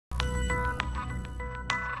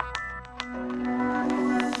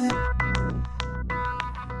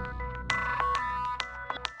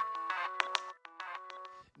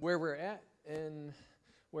where we're at and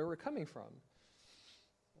where we're coming from.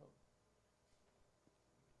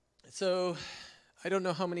 So I don't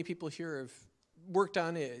know how many people here have worked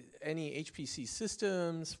on any HPC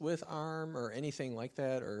systems with ARM or anything like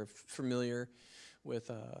that, or familiar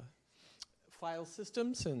with file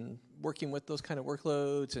systems and working with those kind of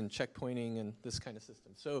workloads and checkpointing and this kind of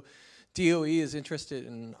system. So DOE is interested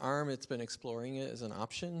in ARM. It's been exploring it as an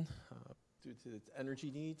option due to its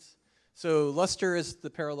energy needs. So Lustre is the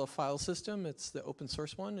parallel file system. It's the open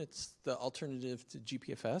source one. It's the alternative to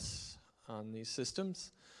GPFS on these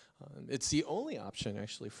systems. It's the only option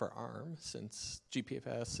actually for ARM, since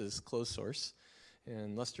GPFS is closed source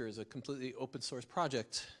and Lustre is a completely open source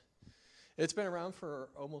project. It's been around for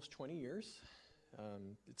almost 20 years.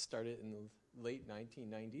 It started in the late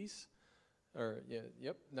 1990s, or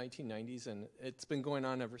 1990s, and it's been going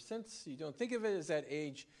on ever since. You don't think of it as that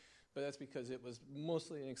age, but that's because it was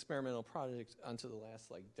mostly an experimental project until the last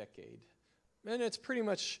decade. And it's pretty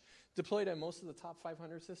much deployed on most of the top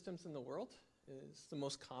 500 systems in the world. It's the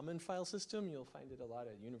most common file system. You'll find it a lot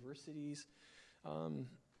at universities. And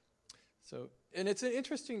it's an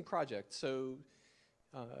interesting project. So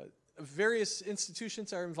various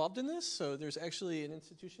institutions are involved in this. So there's actually an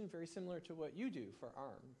institution very similar to what you do for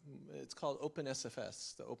ARM. It's called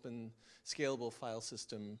OpenSFS, the Open Scalable File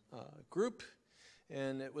System Group.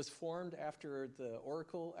 And it was formed after the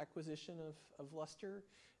Oracle acquisition of Lustre.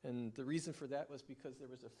 And the reason for that was because there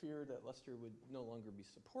was a fear that Lustre would no longer be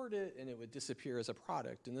supported and it would disappear as a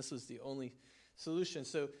product. And this was the only solution.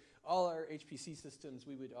 So all our HPC systems,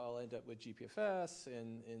 we would all end up with GPFS.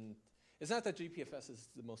 And it's not that GPFS is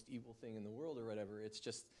the most evil thing in the world or whatever. It's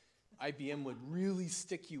just IBM would really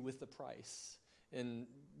stick you with the price. And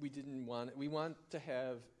we didn't want it. We want to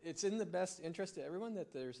have, it's in the best interest of everyone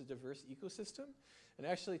that there's a diverse ecosystem. And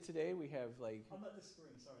actually today we have I'm not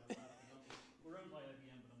disagreeing, sorry. We're owned by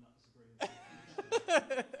IBM, but I'm not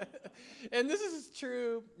disagreeing. And this is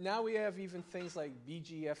true. Now we have even things like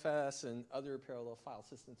BGFS and other parallel file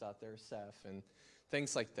systems out there, Ceph and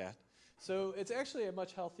things like that. So it's actually a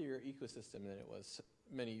much healthier ecosystem than it was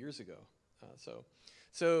many years ago.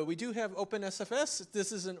 So we do have OpenSFS.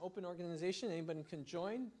 This is an open organization. Anybody can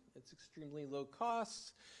join. It's extremely low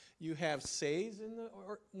cost. You have says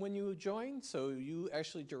when you join, so you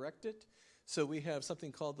actually direct it. So we have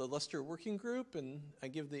something called the Lustre Working Group, and I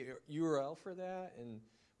give the URL for that. And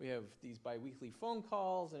we have these bi-weekly phone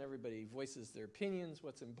calls, and everybody voices their opinions,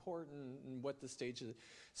 what's important, and what the stage is.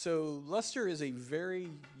 So Lustre is a very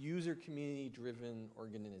user community-driven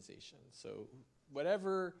organization. So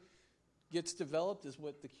whatever gets developed is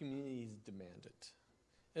what the community has demanded.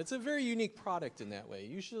 It's a very unique product in that way.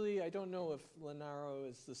 Usually, I don't know if Linaro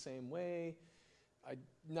is the same way. I'm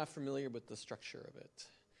not familiar with the structure of it.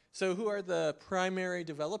 So who are the primary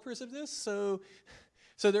developers of this? So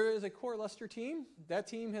there is a core Lustre team. That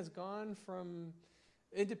team has gone from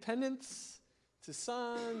independence to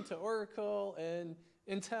Sun to Oracle and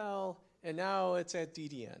Intel, and now it's at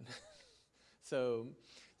DDN. So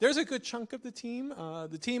there's a good chunk of the team.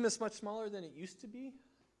 The team is much smaller than it used to be.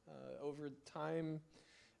 Over time,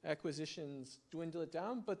 acquisitions dwindle it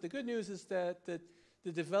down. But the good news is that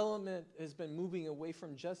the development has been moving away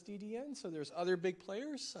from just DDN. So there's other big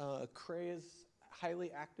players. Cray is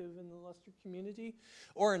highly active in the Lustre community.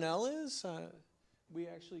 Ornell is. We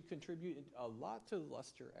actually contributed a lot to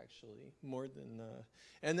Lustre, actually, more than.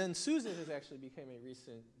 And then Susan has actually become a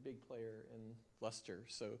recent big player in Lustre.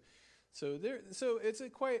 So it's a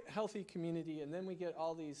quite healthy community. And then we get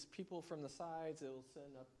all these people from the sides that will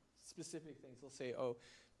send up specific things. They'll say, oh,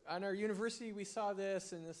 on our university we saw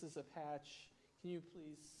this, and this is a patch. Can you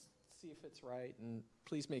please see if it's right, and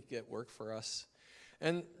please make it work for us?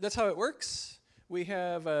 And that's how it works. We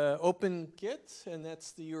have open Git, and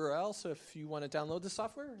that's the URL. So if you want to download the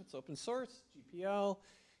software, it's open source, GPL.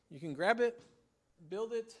 You can grab it,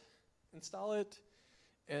 build it, install it,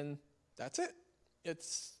 and that's it.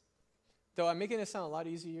 Though I'm making it sound a lot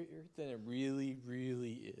easier than it really,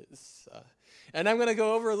 really is. And I'm going to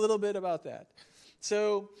go over a little bit about that.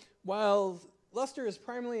 So while Lustre is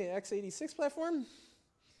primarily an x86 platform,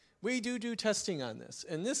 we do testing on this.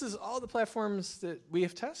 And this is all the platforms that we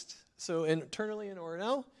have tested. So internally in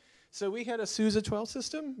Ornell. So we had a SUSE 12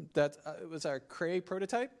 system. That was our Cray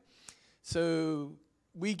prototype. So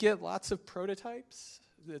we get lots of prototypes.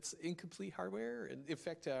 That's incomplete hardware. And in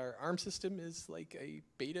fact, our ARM system is like a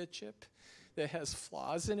beta chip that has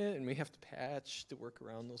flaws in it, and we have to patch to work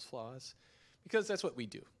around those flaws, because that's what we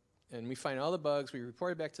do. And we find all the bugs, we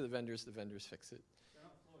report it back to the vendors fix it. They're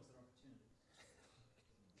not flaws, they're opportunities.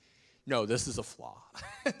 No, this is a flaw.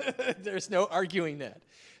 There's no arguing that.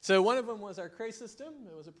 So one of them was our Cray system.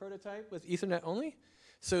 It was a prototype with Ethernet only.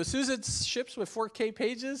 So SUSE ships with 4K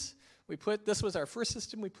pages. This was our first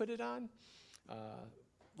system we put it on.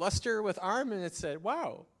 Lustre with ARM, and it said,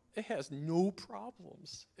 wow, it has no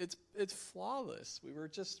problems. It's flawless. We were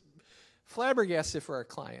just flabbergasted for our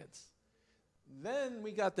clients. Then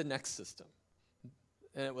we got the next system,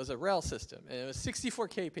 and it was a RHEL system, and it was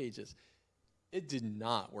 64K pages. It did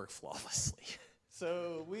not work flawlessly.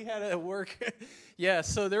 So we had to work, yeah,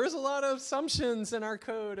 so there was a lot of assumptions in our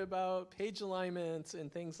code about page alignments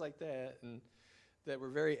and things like that, and that were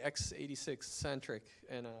very x86 centric,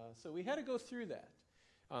 and so we had to go through that.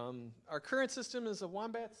 Our current system is a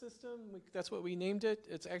Wombat system. That's what we named it.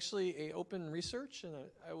 It's actually a open research, and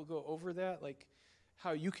I will go over that, like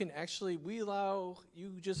how you can actually, we allow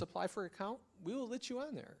you just apply for an account. We will let you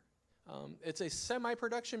on there. It's a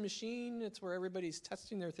semi-production machine. It's where everybody's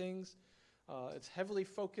testing their things. It's heavily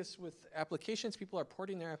focused with applications. People are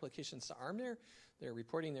porting their applications to ARM there. They're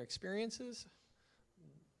reporting their experiences.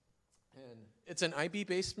 And it's an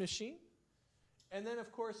IB-based machine. And then,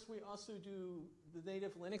 of course, we also do the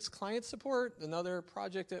native Linux client support. Another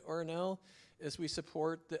project at ORNL is we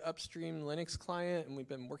support the upstream Linux client, and we've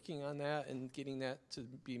been working on that and getting that to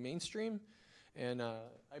be mainstream. And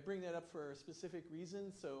I bring that up for a specific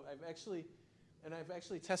reason. So I've actually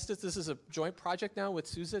tested, this is a joint project now with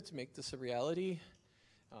SUSE to make this a reality.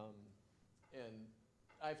 And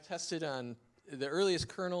I've tested on, the earliest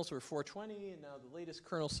kernels were 420, and now the latest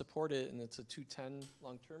kernels support it, and it's a 210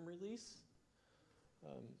 long-term release.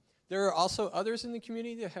 There are also others in the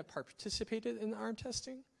community that have participated in ARM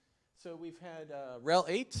testing. So we've had RHEL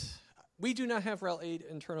 8. We do not have RHEL 8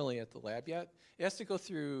 internally at the lab yet. It has to go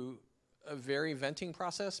through a very venting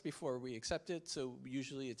process before we accept it, so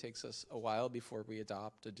usually it takes us a while before we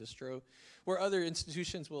adopt a distro, where other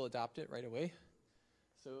institutions will adopt it right away.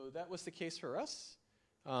 So that was the case for us.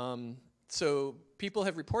 So people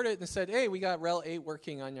have reported and said, hey, we got RHEL 8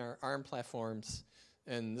 working on our ARM platforms,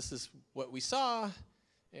 and this is what we saw,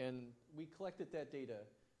 and we collected that data.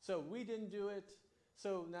 So we didn't do it.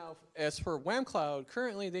 So now, as for WAM Cloud,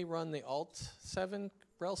 currently they run the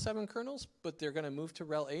RHEL 7 kernels, but they're going to move to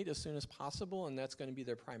RHEL 8 as soon as possible, and that's going to be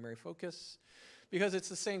their primary focus, because it's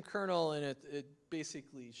the same kernel, and it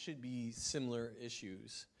basically should be similar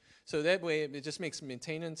issues. So that way, it just makes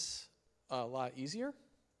maintenance a lot easier.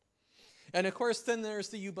 And of course, then there's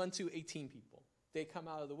the Ubuntu 18 people. They come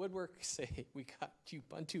out of the woodwork, say, we got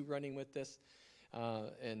Ubuntu running with this,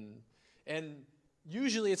 and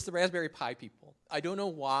usually it's the Raspberry Pi people. I don't know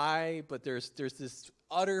why, but there's this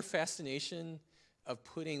utter fascination of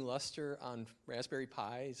putting Lustre on Raspberry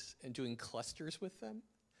Pis and doing clusters with them.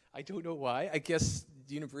 I don't know why. I guess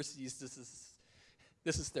the universities,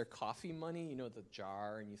 this is their coffee money, you know, the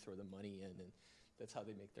jar, and you throw the money in, and that's how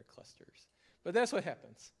they make their clusters. But that's what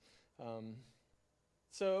happens.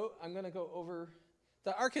 So I'm going to go over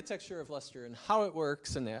the architecture of Lustre and how it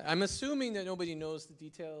works and that. I'm assuming that nobody knows the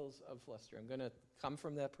details of Lustre. I'm going to come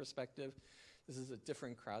from that perspective. This is a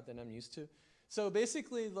different crowd than I'm used to. So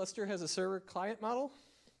basically, Lustre has a server-client model.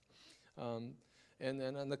 And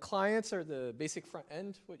then on the clients are the basic front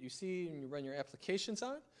end, what you see and you run your applications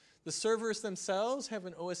on. The servers themselves have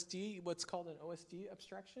an OSD, what's called an OSD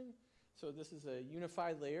abstraction. So this is a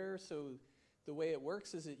unified layer. So the way it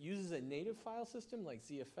works is it uses a native file system like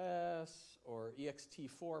ZFS or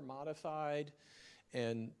ext4 modified,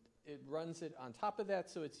 and it runs it on top of that,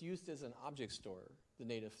 so it's used as an object store, the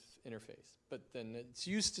native interface. But then it's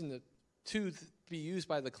used to be used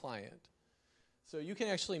by the client. So you can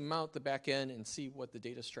actually mount the back end and see what the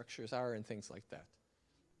data structures are and things like that.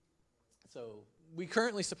 So we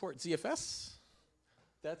currently support ZFS.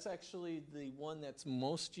 That's actually the one that's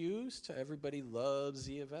most used. Everybody loves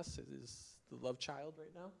ZFS. It is the love child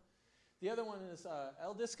right now. The other one is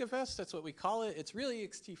LDiskFS. That's what we call it. It's really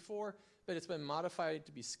ext4, but it's been modified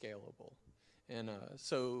to be scalable. And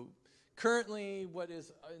so currently, what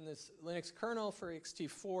is in this Linux kernel for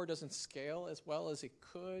ext4 doesn't scale as well as it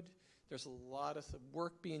could. There's a lot of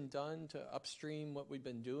work being done to upstream what we've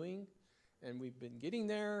been doing, and we've been getting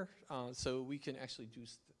there, so we can actually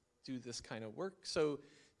do this kind of work. So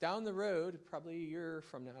down the road, probably a year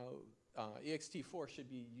from now, ext4 should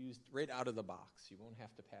be used right out of the box. You won't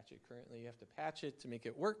have to patch it. Currently, you have to patch it to make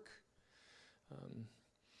it work.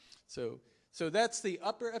 So that's the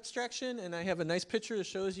upper abstraction, and I have a nice picture that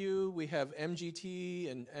shows you we have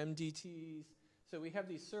MGT and MDTs. So we have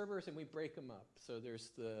these servers, and we break them up. So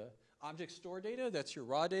there's the object store data. That's your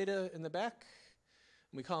raw data in the back.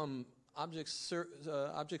 We call them object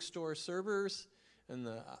store servers, and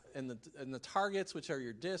the targets, which are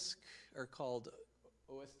your disk, are called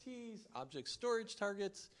OSTs, object storage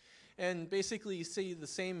targets. And basically, you see the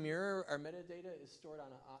same mirror. Our metadata is stored on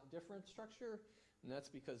a different structure. And that's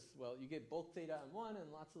because, well, you get bulk data on one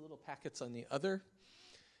and lots of little packets on the other.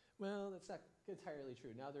 Well, that's not entirely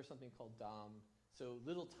true. Now there's something called DOM. So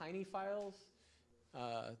little tiny files,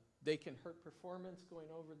 they can hurt performance going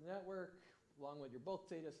over the network along with your bulk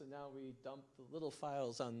data. So now we dump the little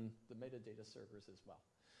files on the metadata servers as well.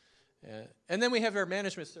 And then we have our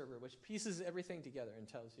management server, which pieces everything together and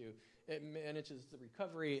tells you, it manages the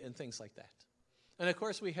recovery and things like that. And of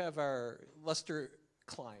course, we have our Lustre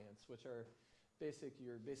clients, which are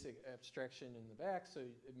your basic abstraction in the back. So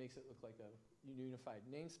it makes it look like a unified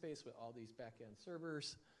namespace with all these back-end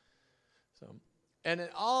servers. And then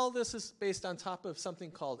all this is based on top of something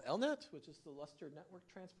called LNet, which is the Lustre network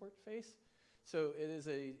transport face. So it is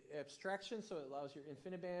a abstraction, so it allows your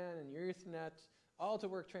InfiniBand and your Ethernet all to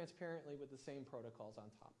work transparently with the same protocols on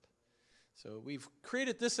top. So we've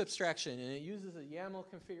created this abstraction, and it uses a YAML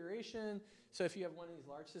configuration. So if you have one of these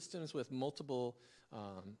large systems with multiple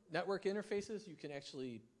network interfaces, you can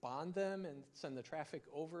actually bond them and send the traffic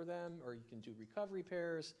over them, or you can do recovery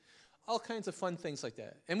pairs, all kinds of fun things like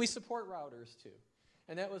that. And we support routers, too.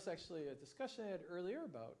 And that was actually a discussion I had earlier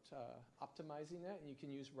about optimizing that. And you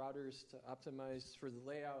can use routers to optimize for the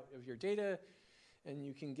layout of your data, and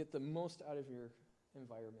you can get the most out of your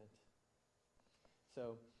environment.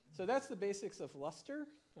 So that's the basics of Lustre.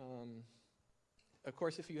 Of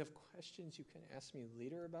course, if you have questions, you can ask me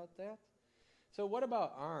later about that. So what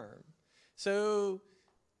about ARM? So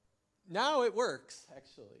now it works,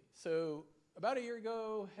 actually. So about a year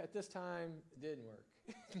ago, at this time, it didn't work.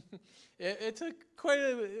 It took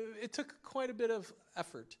quite a bit of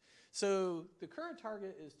effort. So the current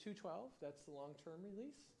target is 212. That's the long-term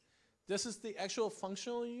release. This is the actual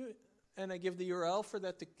functional unit, and I give the URL for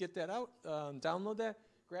that to get that out. Download that,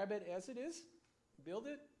 grab it as it is, build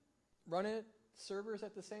it, run it, servers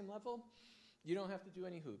at the same level. You don't have to do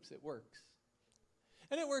any hoops. It works.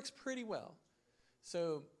 And it works pretty well.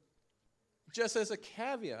 So just as a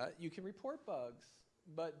caveat, you can report bugs,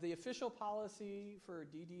 but the official policy for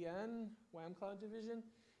DDN, WAM Cloud Division,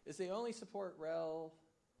 is they only support RHEL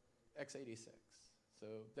x86. So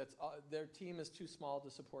that's their team is too small to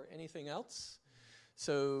support anything else.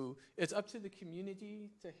 So it's up to the community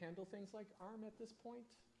to handle things like ARM at this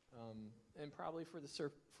point, and probably for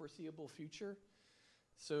the foreseeable future.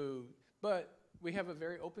 So, but we have a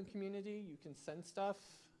very open community. You can send stuff.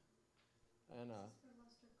 And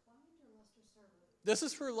this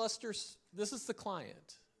is for Lustre. This is the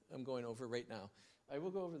client I'm going over right now. I will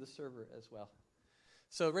go over the server as well.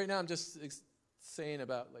 So right now I'm just saying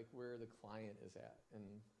about like where the client is at.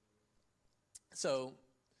 And so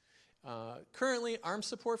currently ARM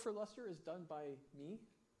support for Lustre is done by me.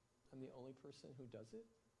 I'm the only person who does it.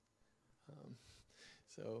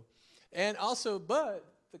 And also, but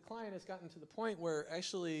the client has gotten to the point where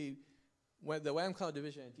actually when the WAM Cloud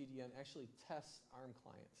Division at DDN actually tests ARM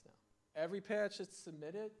clients now. Every patch that's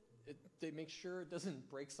submitted, they make sure it doesn't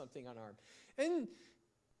break something on ARM. And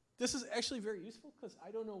this is actually very useful because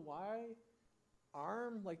I don't know why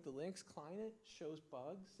ARM, like the Linux client, shows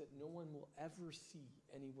bugs that no one will ever see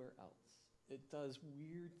anywhere else. It does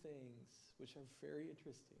weird things, which are very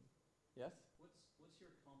interesting. Yes? What's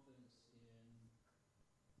your confidence in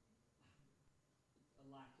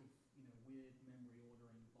a lack of weird memory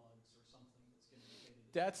ordering bugs or something that's going to be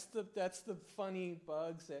faded? That's the funny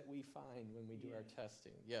bugs that we find when we do our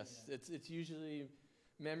testing. Yes, it's usually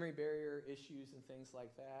memory barrier issues and things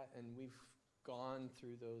like that, and we've gone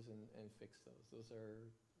through those and fixed those. Those are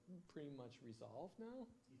pretty much resolved now.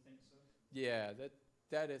 You think so? Yeah,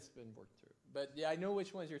 that has been worked through. But yeah, I know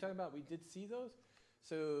which ones you're talking about. We did see those.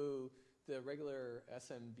 So the regular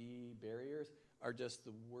SMB barriers are just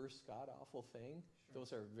the worst god-awful thing. Sure.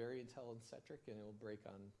 Those are very Intel-centric, and it will break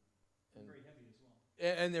on. And very heavy as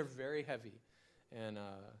well. And they're very heavy. And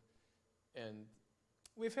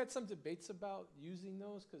we've had some debates about using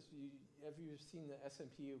those because have you seen the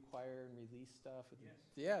SMP acquire and release stuff? Yes.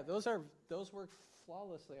 Yeah, those work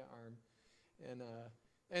flawlessly on ARM.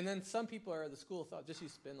 And then some people are the school of thought, just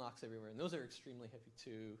use spin locks everywhere, and those are extremely heavy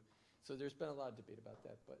too. So there's been a lot of debate about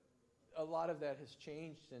that, but a lot of that has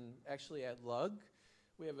changed. And actually at LUG,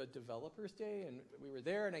 we have a developers day, and we were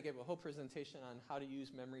there, and I gave a whole presentation on how to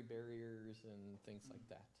use memory barriers and things like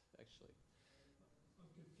that, actually. I'm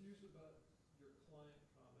confused about your client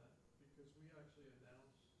comment, because we actually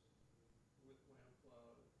announced with WAM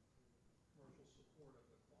Cloud commercial support of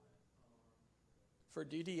the client on ARM. For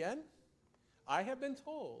DDN, I have been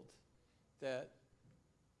told that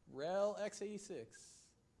RHEL x86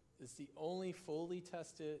 is the only fully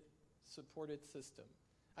tested supported system.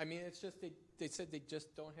 I mean, it's just they said they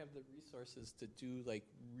just don't have the resources to do like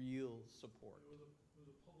real support. It was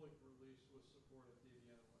a public release with support at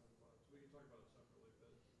DDN and WAM Cloud, so we can talk about it separately.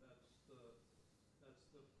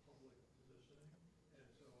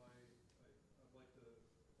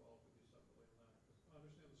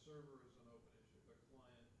 server is an open issue, but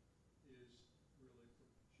client is really,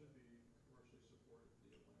 should be commercially supported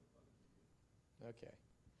via WAM Cloud DBA. Okay.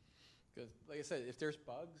 Because, like I said, if there's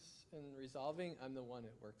bugs in resolving, I'm the one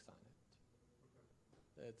that works on it.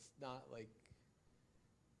 Okay. It's not like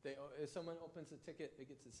if someone opens a ticket, it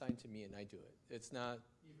gets assigned to me and I do it. It's not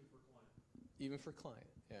Even for client. even for client.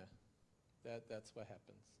 Yeah, that's what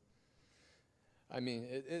happens. I mean,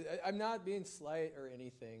 I'm not being slight or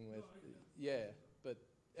anything with, but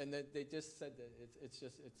and they just said that it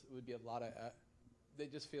would be a lot of. They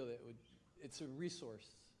just feel that it's a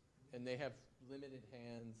resource, and they have limited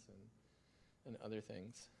hands and other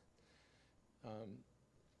things.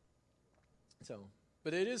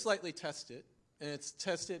 But it is lightly tested, and it's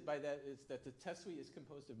tested by that is that the test suite is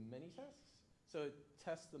composed of many tests. So it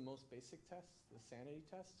tests the most basic tests, the sanity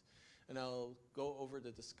test, and I'll go over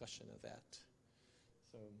the discussion of that.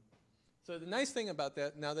 So the nice thing about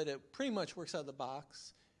that, now that it pretty much works out of the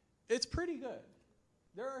box, it's pretty good.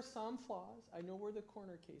 There are some flaws. I know where the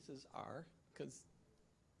corner cases are, because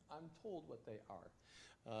I'm told what they are.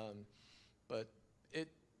 But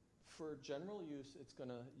for general use,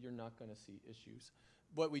 you're not gonna see issues.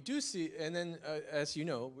 What we do see, and then as you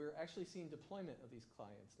know, we're actually seeing deployment of these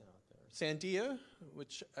clients now out there. Sandia,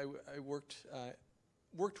 which I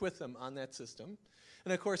worked with them on that system.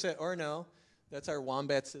 And of course at Ornell, that's our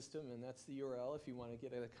Wombat system, and that's the URL if you want to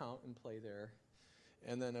get an account and play there.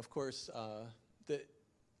 And then of course, the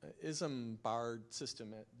Isambard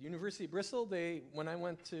system at University of Bristol, when I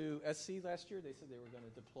went to SC last year, they said they were going to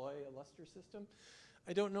deploy a Lustre system.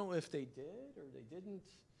 I don't know if they did or they didn't,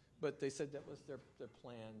 but they said that was their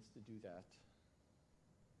plans to do that.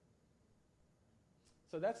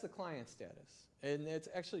 So that's the client status, and it's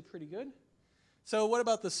actually pretty good. So what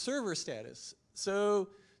about the server status? So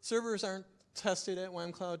servers aren't tested at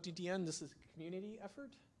WAM Cloud DDN. This is a community effort.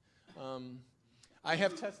 I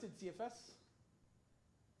have tested ZFS.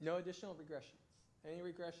 No additional regressions. Any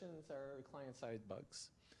regressions are client-side bugs.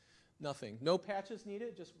 Nothing. No patches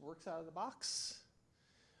needed, just works out of the box.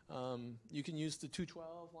 You can use the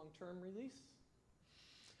 212 long-term release.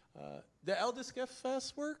 The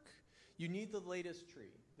LDiskFS work, you need the latest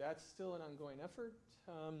tree. That's still an ongoing effort,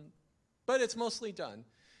 but it's mostly done.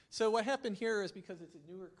 So what happened here is because it's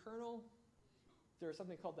a newer kernel, there's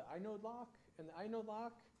something called the inode lock, and the inode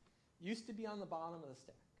lock used to be on the bottom of the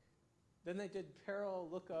stack. Then they did parallel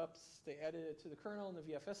lookups, they added it to the kernel and the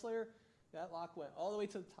VFS layer. That lock went all the way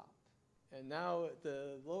to the top. And now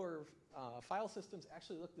the lower file systems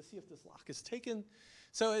actually look to see if this lock is taken.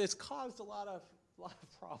 So it's caused a lot of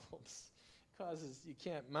problems. It causes, you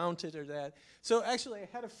can't mount it or that. So actually I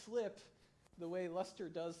had to flip the way Lustre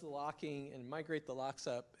does the locking and migrate the locks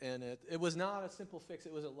up. And it was not a simple fix.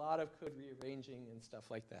 It was a lot of code rearranging and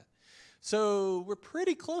stuff like that. So we're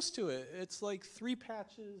pretty close to it. It's like 3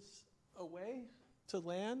 patches away to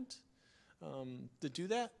land to do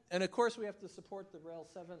that. And of course we have to support the RHEL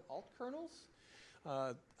 7 alt kernels.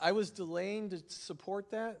 I was delaying to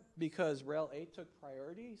support that because RHEL 8 took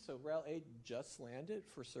priority. So RHEL 8 just landed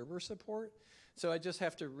for server support. So I just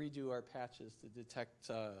have to redo our patches to detect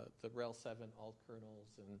the RHEL 7 alt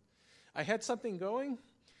kernels. And I had something going.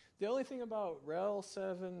 The only thing about RHEL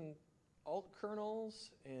 7 alt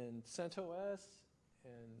kernels and CentOS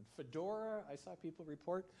and Fedora, I saw people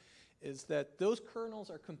report, is that those kernels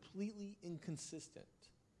are completely inconsistent.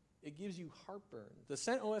 It gives you heartburn. The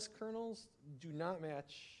CentOS kernels do not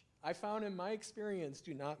match, I found in my experience,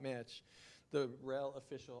 do not match the RHEL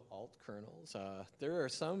official alt kernels. There are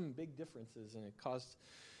some big differences, and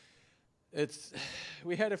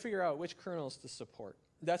we had to figure out which kernels to support.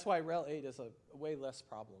 That's why RHEL 8 is a way less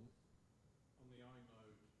problem. On the inode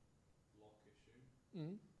lock issue,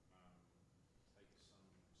 Mm-hmm. take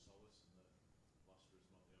some solace in that Lustre is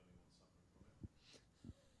not the only one suffering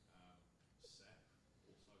from it. SEP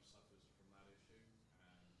also suffers from that issue,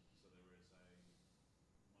 and so there is a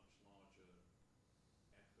much larger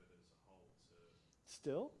effort as a whole to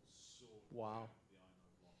Still? sort Wow. out the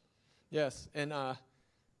inode lock. Yes, and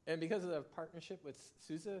because of the partnership with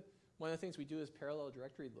SUSE, one of the things we do is parallel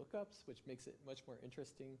directory lookups, which makes it much more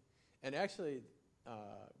interesting. And actually,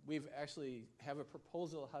 we've actually have a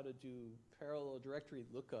proposal how to do parallel directory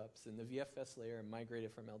lookups in the VFS layer and migrate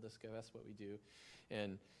it from LDiskFS, what we do.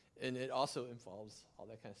 And it also involves all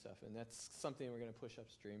that kind of stuff. And that's something we're going to push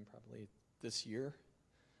upstream probably this year.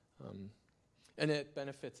 And it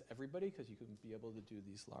benefits everybody because you can be able to do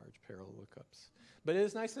these large parallel lookups. But it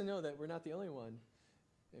is nice to know that we're not the only one.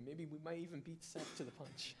 And maybe we might even beat SEP to the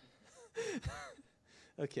punch.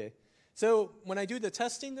 Okay. So when I do the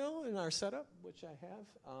testing, though, in our setup, which I have,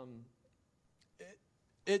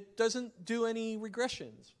 it doesn't do any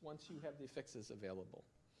regressions once you have the fixes available.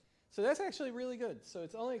 So that's actually really good. So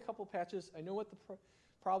it's only a couple patches. I know what the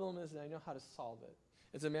problem is, and I know how to solve it.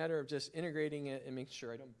 It's a matter of just integrating it and making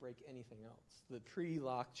sure I don't break anything else. The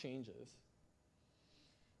pre-lock changes.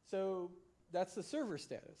 So that's the server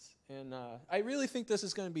status. And I really think this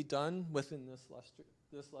is going to be done within this Lustre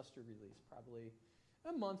release, probably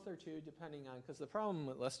a month or two, depending on, because the problem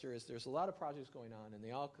with Lustre is there's a lot of projects going on, and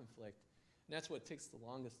they all conflict. And that's what takes the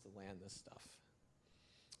longest to land this stuff.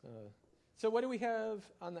 So what do we have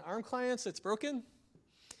on the ARM clients that's broken?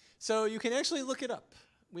 So you can actually look it up.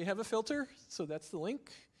 We have a filter, so that's the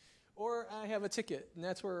link. Or I have a ticket, and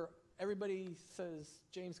that's where everybody says,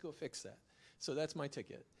 James, go fix that. So that's my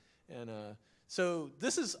ticket. And so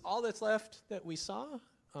this is all that's left that we saw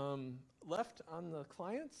left on the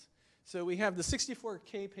clients. So we have the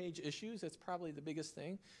 64K page issues. That's probably the biggest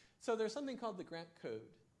thing. So there's something called the grant code.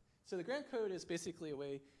 So the grant code is basically a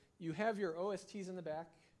way you have your OSTs in the back.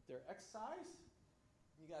 They're X size.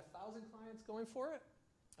 You got 1,000 clients going for it.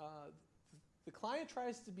 The client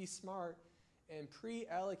tries to be smart and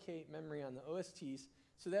pre-allocate memory on the OSTs,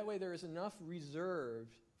 so that way there is enough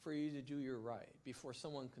reserved for you to do your write before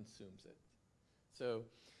someone consumes it. So,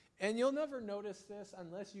 and you'll never notice this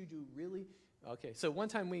unless you do really, okay, so one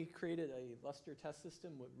time we created a Lustre test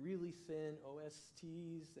system with really thin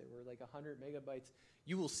OSTs that were like 100 megabytes.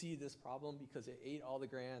 You will see this problem because it ate all the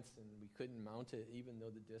grants and we couldn't mount it even though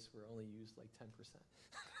the disks were only used like 10%.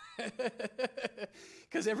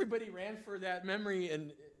 Because everybody ran for that memory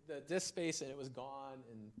and the disk space and it was gone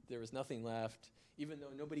and there was nothing left, even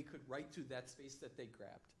though nobody could write to that space that they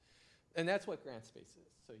grabbed. And that's what grant space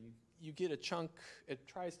is. So you get a chunk, it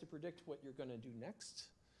tries to predict what you're going to do next.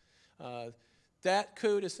 That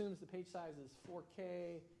code assumes the page size is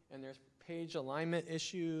 4K and there's page alignment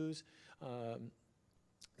issues.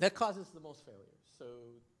 That causes the most failures. So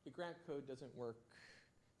the grant code doesn't work.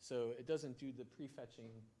 So it doesn't do the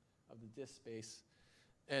prefetching of the disk space.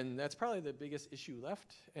 And that's probably the biggest issue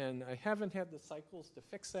left. And I haven't had the cycles to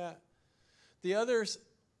fix that. The other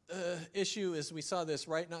issue is we saw this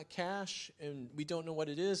write not cache, and we don't know what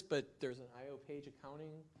it is, but there's an IO page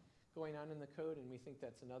accounting going on in the code, and we think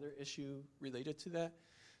that's another issue related to that.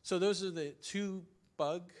 So those are the two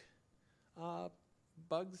bugs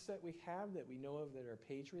that we have that we know of that are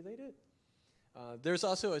page related. There's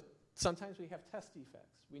also sometimes we have test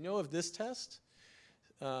defects. We know of this test.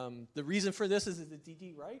 The reason for this is the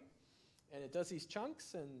DD write, and it does these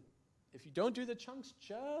chunks, and if you don't do the chunks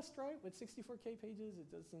just right with 64K pages,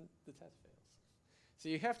 the test fails. So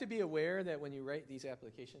you have to be aware that when you write these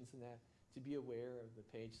applications and that, to be aware of the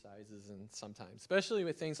page sizes, and sometimes, especially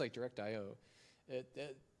with things like direct IO,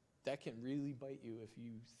 that can really bite you if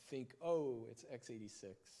you think, oh, it's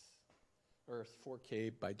x86 or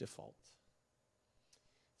 4K by default.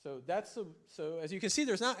 So so as you can see,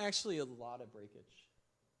 there's not actually a lot of breakage.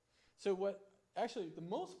 So what actually the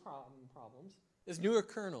most problems is newer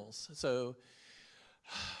kernels. So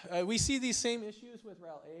we see these same issues with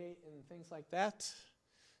RHEL 8 and things like that.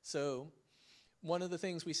 So one of the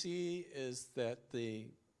things we see is that the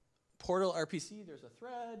Portal RPC, there's a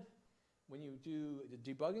thread. When you do the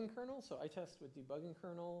debugging kernel, so I test with debugging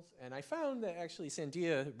kernels, and I found that actually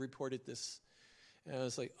Sandia reported this. And I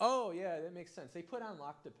was like, oh, yeah, that makes sense. They put on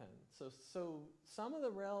lock depend. So some of the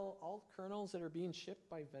RHEL alt kernels that are being shipped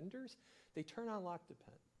by vendors, they turn on lock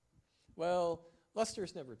depend. Well,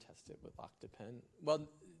 Lustre's never tested with lock depend. Well,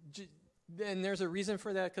 and there's a reason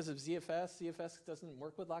for that because of ZFS. ZFS doesn't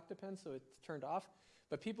work with lock depend, so it's turned off.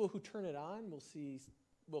 But people who turn it on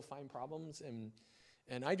will find problems.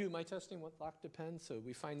 And I do my testing with lock depend, so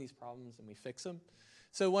we find these problems and we fix them.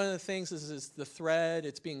 So one of the things is the thread,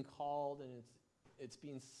 it's being called and it's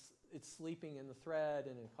sleeping in the thread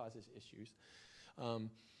and it causes issues.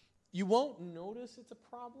 You won't notice it's a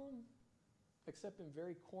problem, except in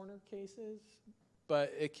very corner cases,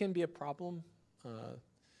 but it can be a problem.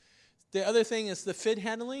 The other thing is the FID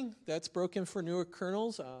handling. That's broken for newer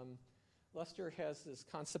kernels. Lustre has this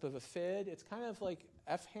concept of a FID. It's kind of like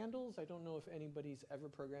F handles. I don't know if anybody's ever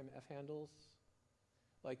programmed F handles.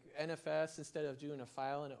 Like NFS, instead of doing a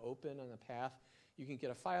file and an open on the path, you can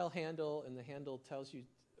get a file handle, and the handle tells you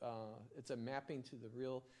it's a mapping to the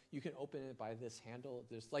real. You can open it by this handle.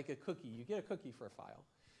 There's like a cookie. You get a cookie for a file.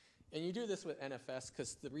 And you do this with NFS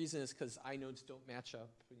because the reason is because inodes don't match up,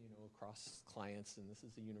 across clients, and this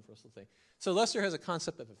is a universal thing. So Lustre has a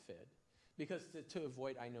concept of a FID because to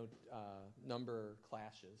avoid inode number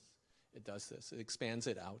clashes, it does this. It expands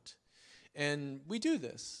it out. And we do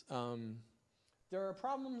this. There are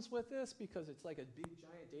problems with this because it's like a big,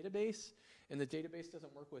 giant database, and the database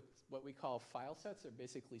doesn't work with what we call file sets. They're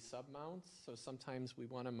basically submounts. So sometimes we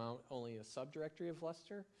want to mount only a subdirectory of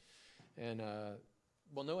Lustre. And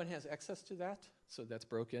well, no one has access to that, so that's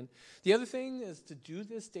broken. The other thing is to do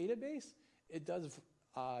this database, it does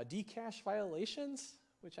decache violations,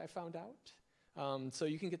 which I found out. So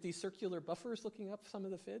you can get these circular buffers looking up some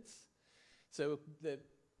of the FIDs. So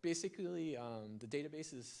basically, the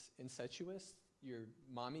database is incestuous. Your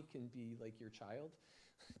mommy can be like your child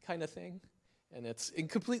kind of thing. And it's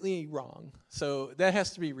completely wrong. So that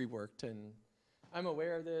has to be reworked. And I'm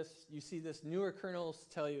aware of this. You see this, newer kernels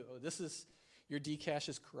tell you, oh, this is, your decache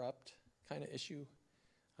is corrupt kind of issue.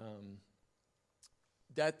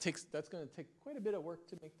 That's going to take quite a bit of work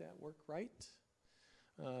to make that work right.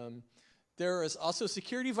 There is also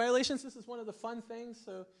security violations. This is one of the fun things.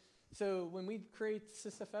 So when we create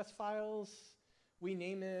sysfs files, we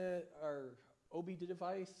name it our OB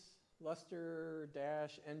device,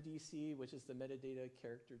 Lustre-NDC, which is the metadata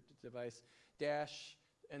character device, dash,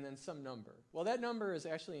 and then some number. Well, that number is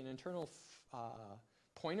actually an internal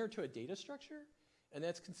pointer to a data structure, and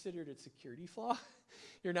that's considered a security flaw.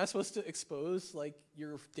 You're not supposed to expose like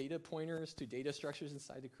your data pointers to data structures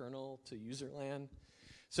inside the kernel to user land.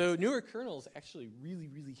 So newer kernels actually really,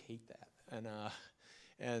 really hate that.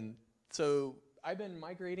 And so I've been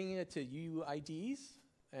migrating it to UUIDs,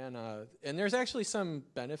 and there's actually some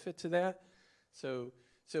benefit to that. So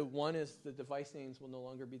one is the device names will no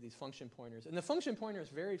longer be these function pointers. And the function pointers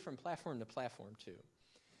varied from platform to platform too.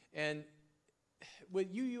 And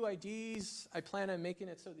with UUIDs, I plan on making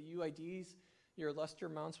it so the UIDs, your Lustre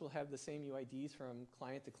mounts will have the same UIDs from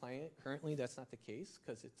client to client. Currently, that's not the case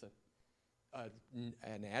because it's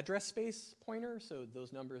an address space pointer, so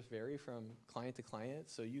those numbers vary from client to client.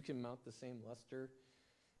 So you can mount the same Lustre,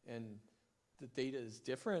 and the data is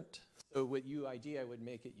different. So with UID, I would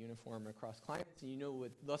make it uniform across clients. And you know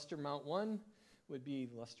with Lustre mount 1 would be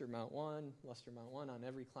Lustre mount 1 on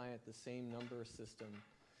every client, the same number system.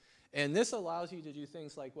 And this allows you to do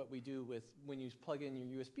things like what we do with when you plug in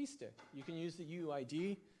your USB stick. You can use the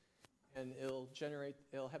UUID, and it'll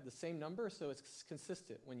have the same number, so it's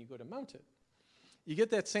consistent when you go to mount it. You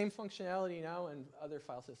get that same functionality now in other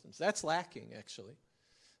file systems. That's lacking, actually.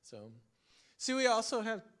 So we also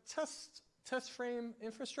have test frame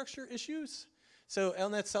infrastructure issues. So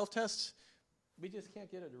LNet self-test, we just can't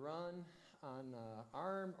get it to run on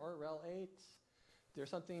ARM or RHEL 8. There's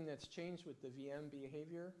something that's changed with the VM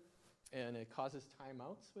behavior, and it causes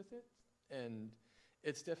timeouts with it. And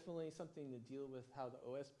it's definitely something to deal with how the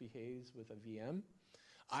OS behaves with a VM.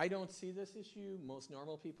 I don't see this issue. Most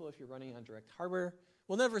normal people, if you're running on direct hardware,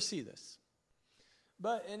 will never see this.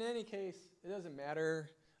 But in any case, it doesn't matter.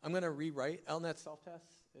 I'm going to rewrite LNet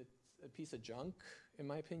self-test. It's a piece of junk, in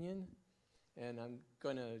my opinion. And I'm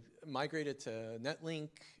going to migrate it to Netlink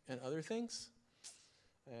and other things.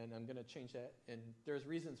 And I'm going to change that. And there's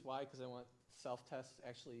reasons why, because I want self-test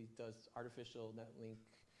actually does artificial Netlink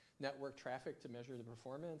network traffic to measure the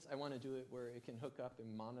performance. I want to do it where it can hook up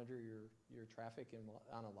and monitor your traffic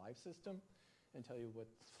on a live system and tell you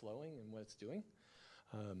what's flowing and what it's doing.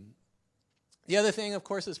 The other thing, of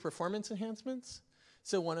course, is performance enhancements.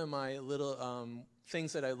 So one of my little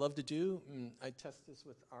things that I love to do, and I test this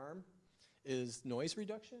with ARM, is noise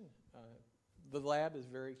reduction. The lab is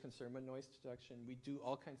very concerned with noise reduction. We do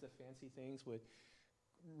all kinds of fancy things with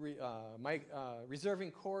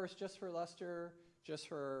reserving cores just for Lustre, just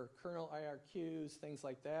for kernel IRQs, things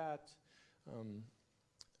like that.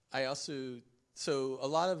 So a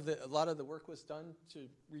lot of the work was done to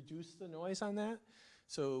reduce the noise on that.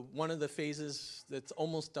 So one of the phases that's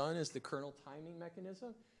almost done is the kernel timing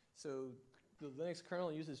mechanism. So the Linux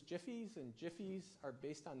kernel uses jiffies, and jiffies are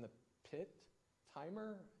based on the PIT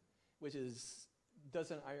timer, which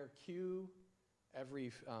does an IRQ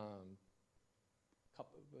every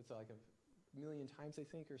it's like a million times, I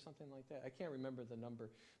think, or something like that. I can't remember the number.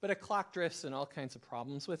 But it clock drifts and all kinds of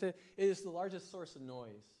problems with it. It is the largest source of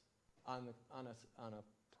noise on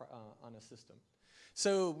a system.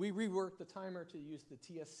 So we reworked the timer to use the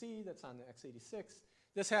TSC that's on the x86.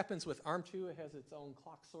 This happens with ARM2. It has its own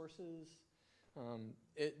clock sources.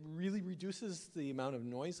 It really reduces the amount of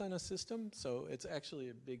noise on a system, so it's actually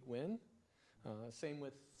a big win. Same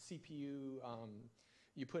with CPU.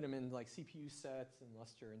 You put them in like CPU sets and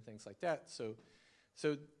Lustre and things like that. So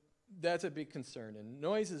that's a big concern. And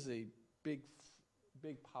noise is a big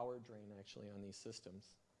power drain actually on these systems.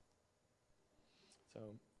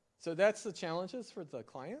 So that's the challenges for the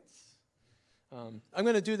clients. I'm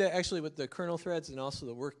going to do that actually with the kernel threads and also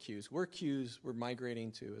the work queues. Work queues we're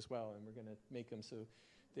migrating to as well, and we're going to make them so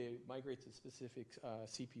they migrate to specific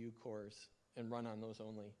CPU cores and run on those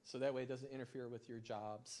only. So that way it doesn't interfere with your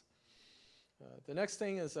jobs. The next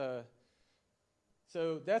thing is, so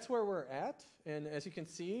that's where we're at. And as you can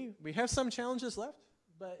see, we have some challenges left,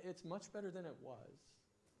 but it's much better than it was.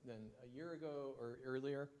 than a year ago or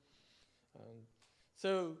earlier.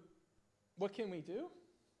 So what can we do?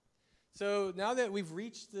 So now that we've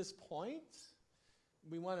reached this point,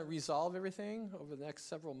 we want to resolve everything over the next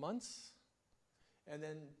several months. And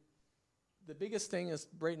then the biggest thing is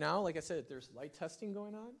right now, like I said, there's light testing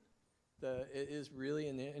going on. It is really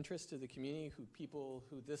in the interest of the community, people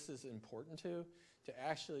who this is important to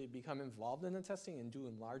actually become involved in the testing and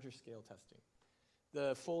doing larger scale testing.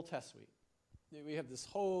 The full test suite. We have this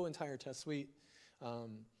whole entire test suite.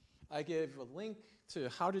 I give a link to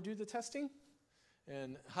how to do the testing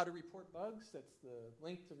and how to report bugs. That's the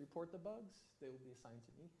link to report the bugs. They will be assigned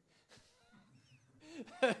to me.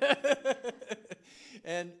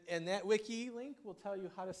 and that wiki link will tell you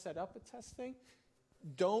how to set up a testing.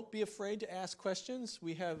 Don't be afraid to ask questions.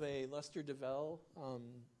 We have a Lustre Devel.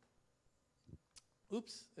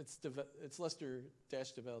 It's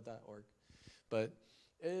lustre-devel.org. But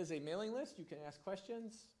it is a mailing list. You can ask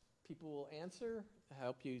questions. People will answer,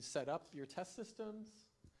 help you set up your test systems.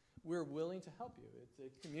 We're willing to help you. It's a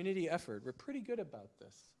community effort. We're pretty good about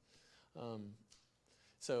this.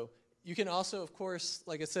 So you can also, of course,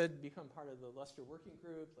 like I said, become part of the Lustre working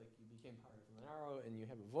group, like you became part of Monaro, and you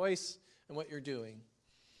have a voice in what you're doing.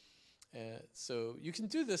 So you can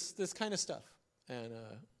do this kind of stuff. And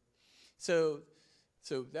so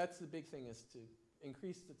that's the big thing, is to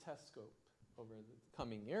increase the test scope over the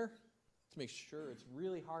coming year to make sure it's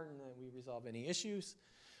really hard and that we resolve any issues.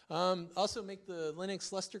 Also make the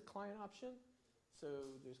Linux Lustre client option. So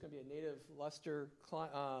there's going to be a native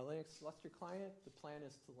Linux Lustre client. The plan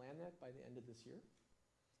is to land that by the end of this year.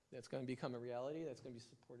 That's going to become a reality. That's going to be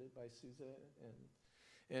supported by SUSE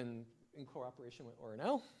and in cooperation with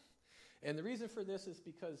Ornell. And the reason for this is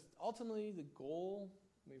because ultimately the goal,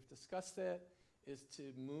 we've discussed that, is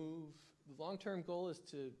to move, the long-term goal is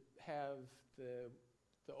to have the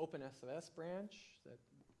OpenSFS branch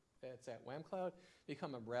that's at WAMCloud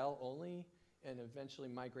become a RHEL only, and eventually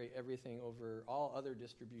migrate everything over, all other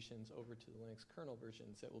distributions over to the Linux kernel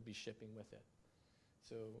versions that will be shipping with it.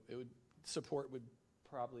 So support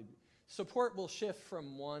will shift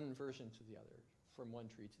from one version to the other, from one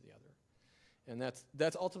tree to the other. And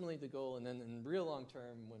that's ultimately the goal. And then in real long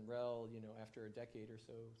term, when RHEL, after a decade or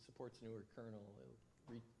so, supports newer kernel,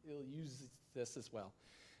 it'll use this as well.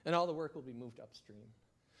 And all the work will be moved upstream.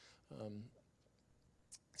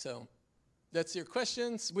 So that's your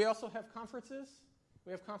questions. We also have conferences.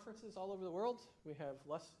 We have conferences all over the world. We have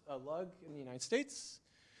LUG in the United States.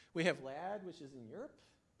 We have LAD, which is in Europe,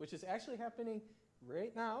 which is actually happening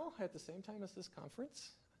right now at the same time as this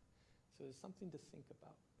conference. So there's something to think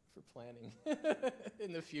about for planning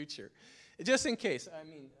in the future. Just in case. I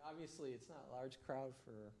mean, obviously, it's not a large crowd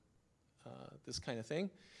for this kind of thing.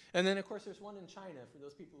 And then, of course, there's one in China for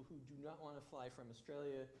those people who do not want to fly from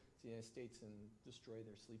Australia to the United States and destroy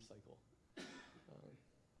their sleep cycle.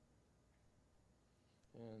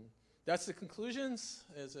 And that's the conclusions.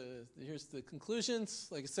 Here's the conclusions.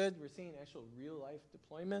 Like I said, we're seeing actual real-life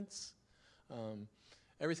deployments.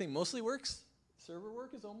 Everything mostly works. Server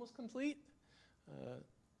work is almost complete.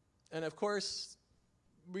 And of course,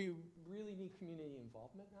 we really need community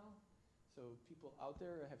involvement now. So people out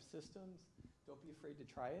there have systems, don't be afraid to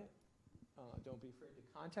try it. Don't be afraid to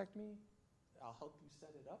contact me. I'll help you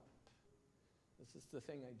set it up. This is the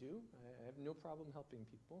thing I do. I have no problem helping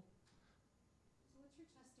people. So what's your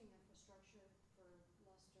testing infrastructure for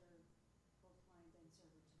Lustre, both client and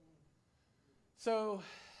server today? So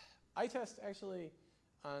I test actually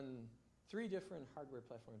on 3 different hardware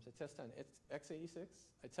platforms. I test on x86.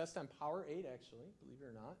 I test on Power 8, actually, believe it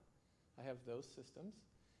or not. I have those systems.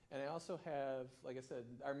 And I also have, like I said,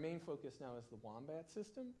 our main focus now is the Wombat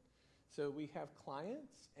system. So we have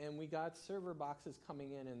clients, and we got server boxes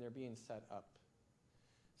coming in, and they're being set up.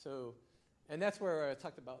 So, and that's where I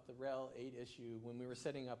talked about the RHEL 8 issue. When we were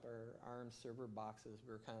setting up our ARM server boxes,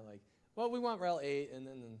 we were kind of like, well, we want RHEL 8, and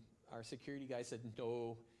then our security guy said,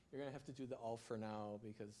 no, you're going to have to do the alt for now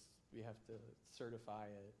because we have to certify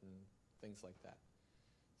it and things like that.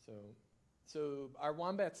 So our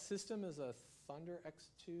Wombat system is a Thunder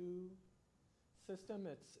X2 system.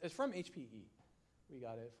 It's from HPE. We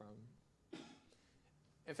got it from.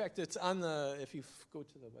 In fact, it's on the, if you go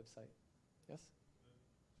to the website. Yes?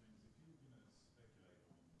 James, if you were going to speculate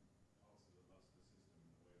on parts of the Lustre system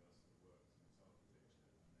and the way Lustre works and its architecture,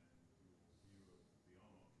 and then your view of the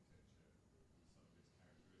ARM architecture with some of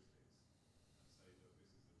its characteristics, and say that this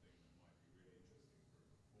is the thing that might be really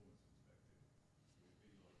interesting from a performance perspective,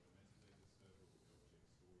 would it be like the metadata server or the object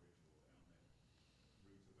storage or the Elnet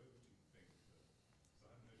router? Where would you think that, so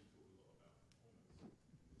I haven't really thought a lot about performance in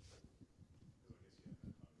this, because I guess you haven't had time to get around to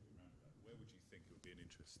that. Where would you think it would be an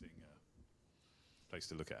interesting place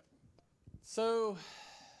to look at? So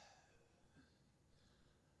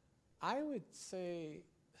I would say,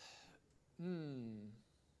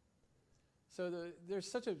 so there's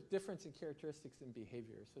such a difference in characteristics and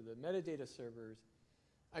behavior. So the metadata servers,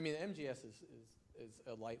 I mean, MGS is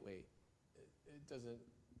a lightweight. It doesn't,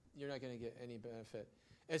 you're not going to get any benefit.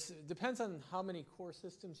 It depends on how many core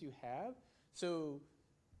systems you have. So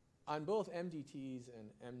on both MDTs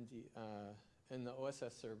and the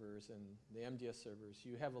OSS servers and the MDS servers,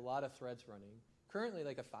 you have a lot of threads running. Currently,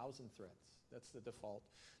 like 1,000 threads. That's the default.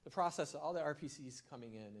 The process, all the RPCs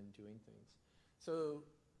coming in and doing things. So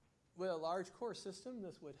with a large core system,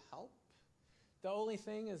 this would help. The only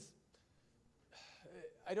thing is,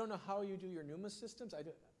 I don't know how you do your NUMA systems.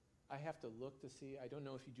 I have to look to see. I don't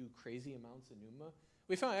know if you do crazy amounts of NUMA.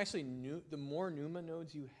 We found actually the more NUMA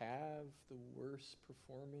nodes you have, the worse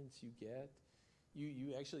performance you get.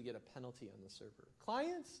 You actually get a penalty on the server.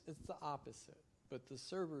 Clients, it's the opposite. But the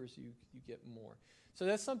servers, you get more. So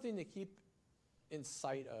that's something to keep in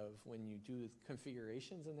sight of when you do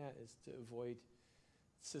configurations, and that is to avoid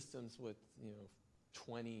systems with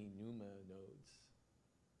 20 NUMA nodes.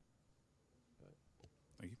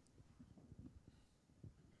 Thank you.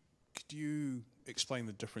 Could you explain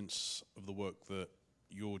the difference of the work that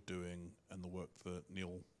you're doing and the work that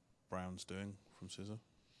Neil Brown's doing from Scissor?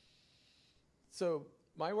 So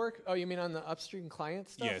my work, oh, you mean on the upstream client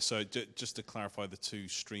stuff? Yeah, so just to clarify the two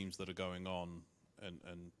streams that are going on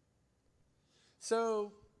and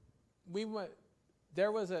So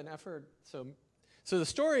there was an effort, so the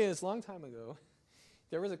story is, long time ago,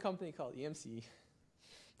 there was a company called EMC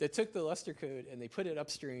that took the Lustre code and they put it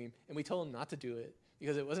upstream, and we told them not to do it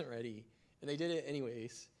because it wasn't ready, and they did it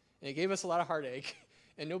anyways, and it gave us a lot of heartache,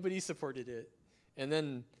 and nobody supported it. And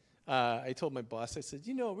then I told my boss, I said,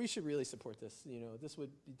 we should really support this. This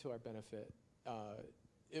would be to our benefit.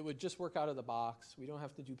 It would just work out of the box. We don't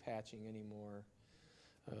have to do patching anymore.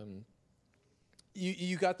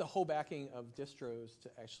 You got the whole backing of distros to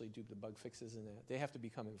actually do the bug fixes in that. They have to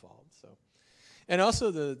become involved. So, and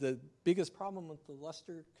also the biggest problem with the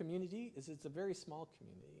Lustre community is it's a very small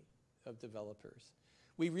community of developers.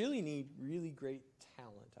 We really need really great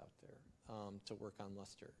talent out there to work on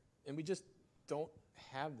Lustre, and we just don't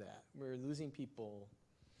have that. We're losing people,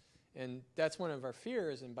 and that's one of our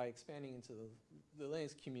fears. And by expanding into the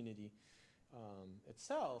Linux community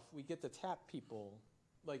itself, we get to tap people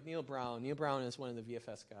like Neil Brown. Neil Brown is one of the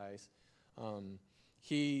VFS guys.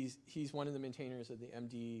 He's one of the maintainers of the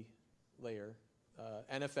MD layer.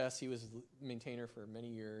 NFS, he was maintainer for many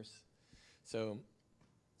years. So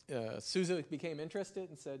Sousa became interested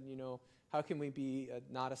and said, how can we be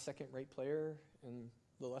not a second-rate player in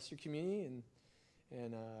the Lustre community?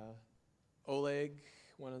 And Oleg,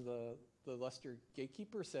 one of the Lustre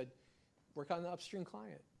gatekeepers, said, work on the upstream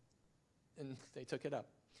client. And they took it up.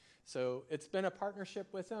 So it's been a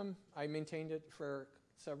partnership with him. I maintained it for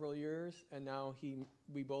several years, and now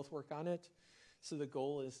we both work on it. So the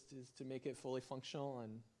goal is to make it fully functional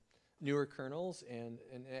on newer kernels and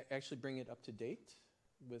actually bring it up to date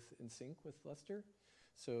in sync with Lustre.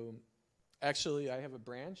 So actually, I have a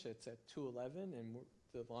branch that's at 2.11, and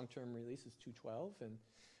the long-term release is 2.12, and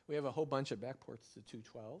we have a whole bunch of backports to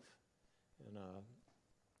 2.12. And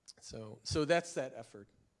so that's that effort.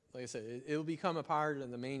 Like I said, it'll become a part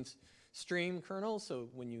of the mainstream kernel, so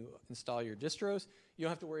when you install your distros, you don't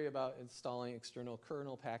have to worry about installing external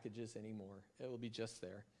kernel packages anymore. It will be just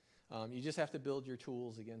there. You just have to build your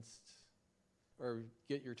tools or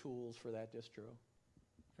get your tools for that distro,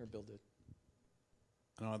 or build it.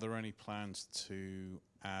 And are there any plans to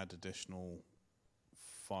add additional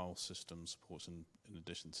file system supports in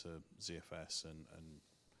addition to ZFS and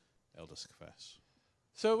LDiskFS?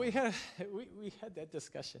 So we had that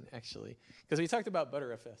discussion, actually, because we talked about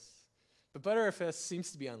ButterFS. But ButterFS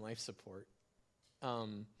seems to be on life support.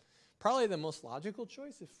 Probably the most logical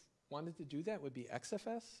choice, if wanted to do that, would be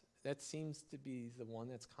XFS. That seems to be the one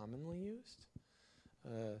that's commonly used.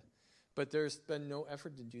 But there's been no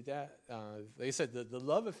effort to do that. Like I said, the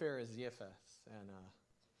love affair is ZFS.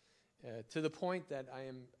 And to the point that I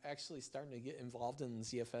am actually starting to get involved in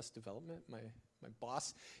ZFS development. My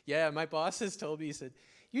boss has told me, he said,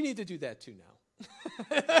 you need to do that too now.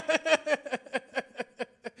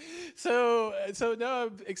 So now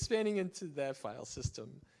I'm expanding into that file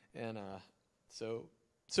system. And so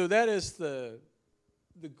that is the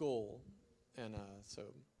goal. And so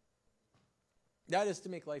that is to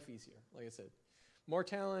make life easier. Like I said, more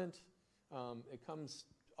talent, it comes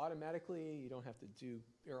automatically. You don't have to do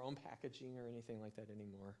your own packaging or anything like that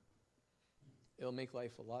anymore. It'll make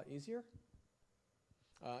life a lot easier.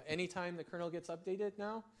 Anytime the kernel gets updated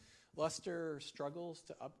now, Lustre struggles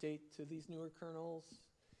to update to these newer kernels,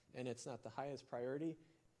 and it's not the highest priority,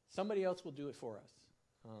 somebody else will do it for us.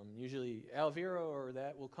 Usually Alviro or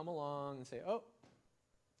that will come along and say, oh,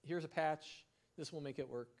 here's a patch. This will make it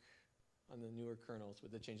work on the newer kernels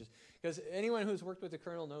with the changes. Because anyone who's worked with the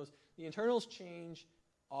kernel knows the internals change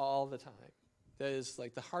all the time. That is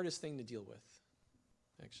like the hardest thing to deal with,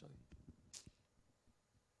 actually.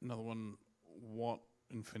 Another one, what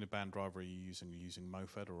InfiniBand driver are you using? Are you using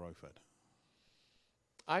MoFed or OFED?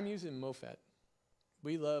 I'm using MoFed.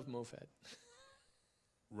 We love MoFed.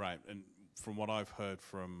 Right, and from what I've heard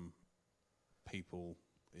from people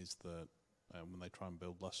is that when they try and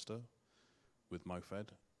build Lustre with MoFed,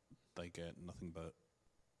 they get nothing but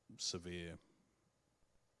severe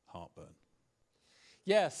heartburn.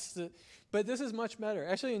 Yes, but this is much better.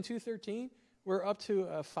 Actually, in 2.13, we're up to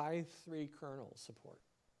a 5.3 kernel support.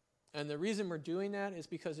 And the reason we're doing that is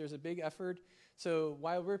because there's a big effort. So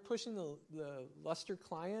while we're pushing the Lustre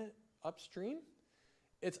client upstream,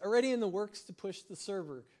 it's already in the works to push the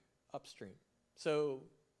server upstream. So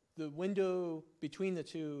the window between the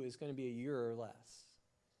two is going to be a year or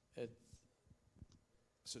less.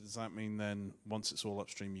 So does that mean then, once it's all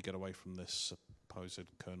upstream, you get away from this supposed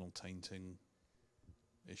kernel tainting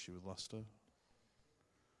issue with Lustre?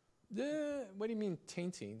 What do you mean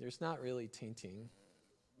tainting? There's not really tainting.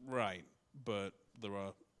 Right, but there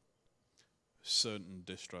are certain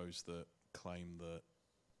distros that claim that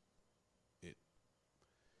it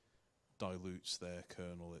dilutes their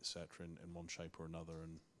kernel, etc., in one shape or another,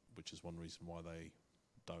 and which is one reason why they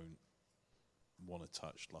don't want to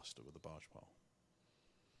touch Lustre with a barge pile.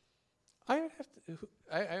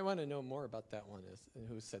 I want to know more about that one.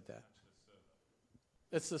 Who said that?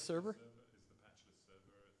 It's the server? Is the patchless server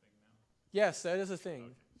a thing now? Yes, that is a thing.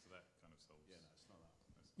 Okay, so that kind of solves. Yeah, no, it's not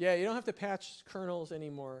that. Yeah, you don't have to patch kernels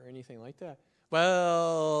anymore or anything like that.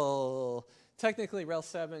 Well, technically RHEL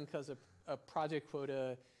 7 because of a project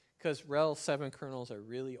quota, because RHEL 7 kernels are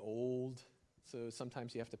really old, so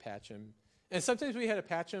sometimes you have to patch them. And sometimes we had to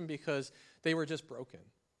patch them because they were just broken.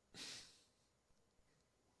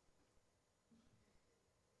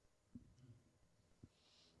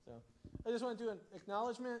 So I just want to do an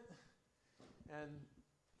acknowledgement, and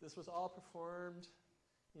this was all performed.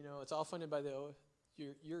 You know, it's all funded by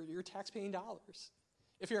your tax-paying dollars,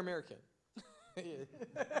 if you're American,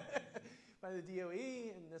 by the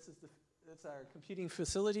DOE, and that's our computing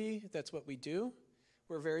facility. That's what we do.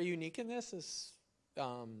 We're very unique in this. Is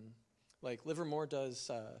like Livermore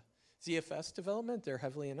does ZFS development. They're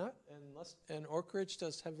heavily in it, and Oak Ridge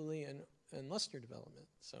does heavily in Lustre development.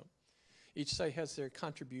 So each site has their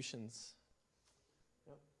contributions.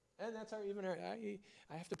 Yep. And that's I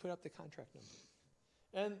have to put up the contract number.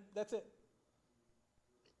 And that's it.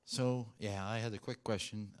 So, yeah, I had a quick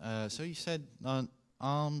question. So you said on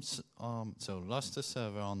ARMS, so Lustre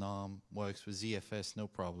server on ARM works with ZFS, no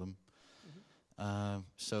problem. Mm-hmm.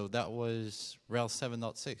 So that was RHEL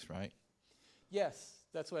 7.6, right? Yes,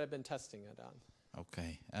 that's what I've been testing it on.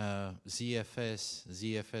 Okay.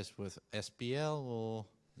 ZFS with SPL or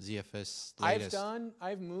ZFS latest?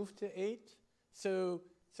 I've moved to 8. So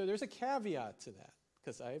there's a caveat to that,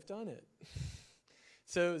 because I've done it.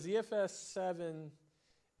 So ZFS 7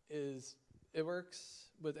 it works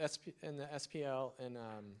with the SPL,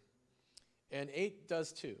 and 8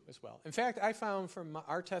 does too as well. In fact, I found from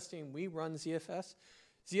our testing, we run ZFS.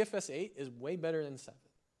 ZFS 8 is way better than 7.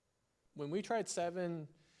 When we tried 7,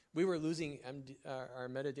 we were losing our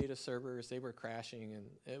metadata servers. They were crashing, and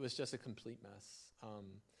it was just a complete mess.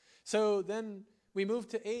 So then we moved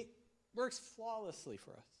to 8. Works flawlessly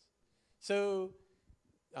for us. So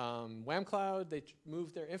Wham Cloud, they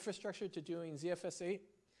moved their infrastructure to doing ZFS 8.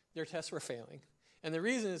 Their tests were failing. And the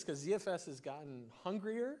reason is because ZFS has gotten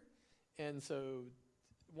hungrier, and so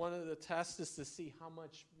one of the tests is to see how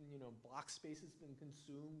much block space has been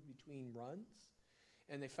consumed between runs.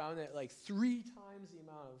 And they found that like 3 times the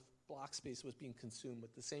amount of block space was being consumed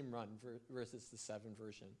with the same run versus the 7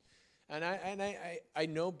 version. And I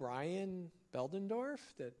know Brian Beldendorf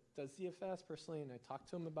that does ZFS personally, and I talked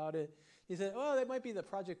to him about it. He said, oh, that might be the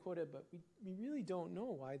project quota, but we really don't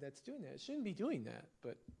know why that's doing that. It shouldn't be doing that,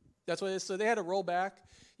 but that's what it is. So they had to roll back.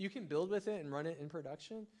 You can build with it and run it in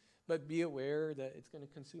production, but be aware that it's going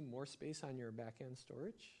to consume more space on your back-end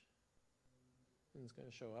storage, and it's going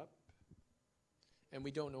to show up. And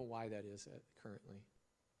we don't know why that is currently.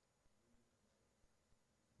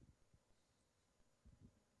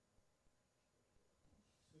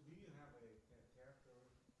 So do you have a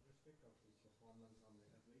characteristic of the performance on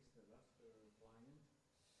at least the Lustre client?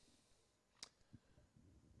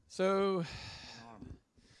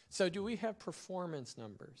 So do we have performance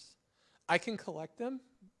numbers? I can collect them,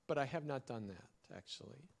 but I have not done that,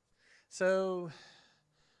 actually. So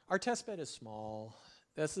our test bed is small.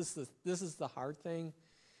 This is the hard thing,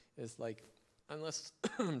 is like, unless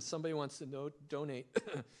somebody wants to donate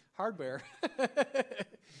hardware,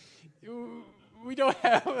 we don't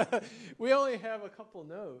have, we only have a couple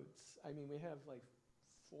nodes. I mean, we have like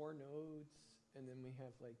 4 nodes, and then we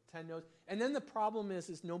have like 10 nodes. And then the problem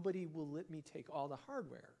is nobody will let me take all the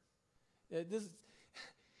hardware.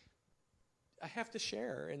 I have to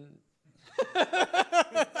share, and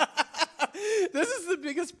this is the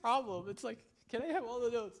biggest problem. It's like, can I have all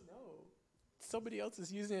the nodes? No. Somebody else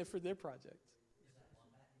is using it for their project. Is that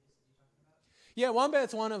Wombat you're talking about? Yeah,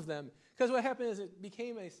 Wombat's one of them. Because what happened is it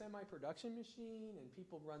became a semi-production machine, and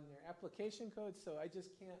people run their application code, so I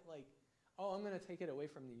just can't like, oh, I'm going to take it away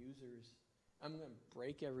from the users. I'm going to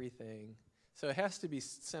break everything. So it has to be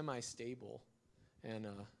semi-stable. And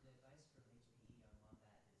The advice from HPE on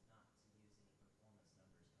Wombat is not to use any performance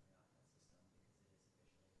numbers coming off that system because it is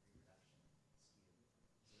officially a pre-production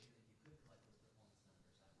SKU. So even if you could collect those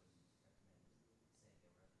performance numbers, I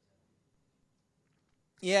wouldn't recommend saying they were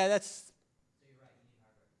representative. yeah, that's, So you're right, you need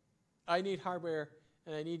hardware. I need hardware,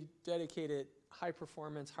 and I need dedicated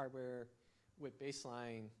high-performance hardware with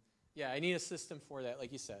baseline. Yeah, I need a system for that,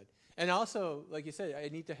 like you said. And also, like you said, I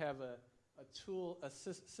need to have a tool, a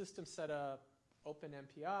system set up, open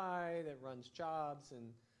MPI that runs jobs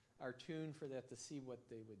and are tuned for that to see what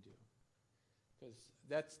they would do. Because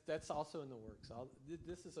that's also in the works.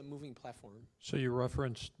 This is a moving platform. So you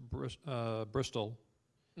referenced Bristol,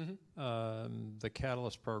 Mm-hmm. the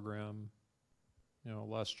Catalyst program,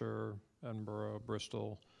 Leicester, Edinburgh,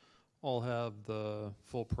 Bristol, all have the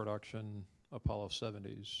full production Apollo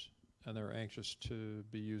 70s, and they're anxious to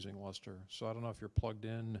be using Lustre. So I don't know if you're plugged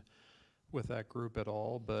in with that group at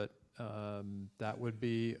all, but that would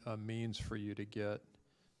be a means for you to get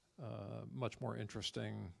much more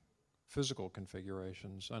interesting physical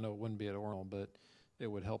configurations. I know it wouldn't be at Ornal, but it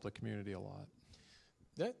would help the community a lot.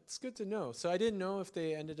 That's good to know. So I didn't know if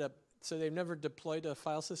they ended up, so they've never deployed a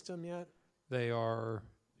file system yet? They are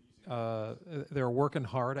they're working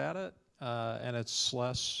hard at it, and it's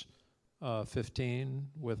SLES 15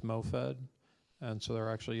 with MoFed, and so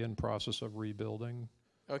they're actually in process of rebuilding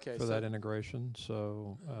Okay. for that integration.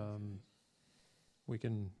 So we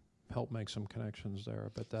can help make some connections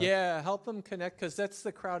there. But that yeah, help them connect, because that's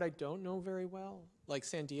the crowd I don't know very well. Like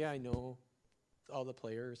Sandia, I know all the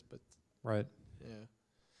players, but right. yeah.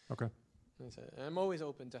 Okay. Like I said, I'm always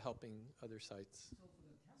open to helping other sites. So for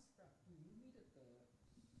the test prep, do you need the Lustre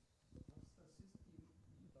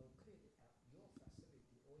system located at your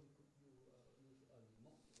facility, or you could use a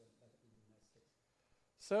remote one like in the United States?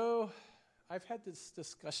 So I've had this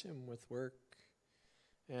discussion with work,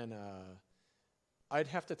 and I'd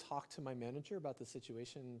have to talk to my manager about the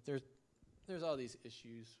situation. There's all these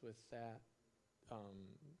issues with that.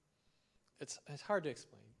 It's hard to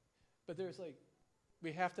explain, but there's like,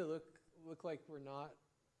 we have to look like we're not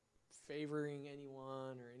favoring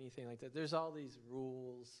anyone or anything like that. There's all these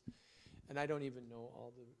rules, and I don't even know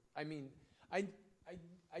all the. I mean, I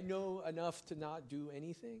know enough to not do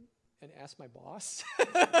anything and ask my boss.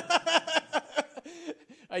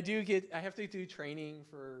 I have to do training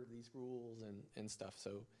for these rules and stuff.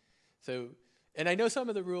 So, and I know some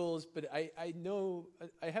of the rules, but I know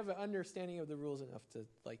I have an understanding of the rules enough to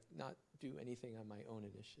like not do anything on my own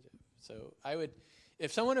initiative. So I would,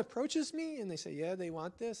 if someone approaches me and they say, yeah, they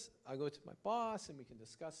want this, I'll go to my boss and we can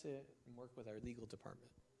discuss it and work with our legal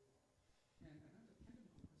department. And another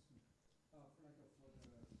technical question,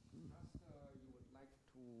 for the Lustre you would like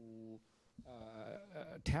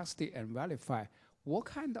to test it and verify, what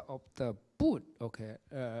kind of the boot,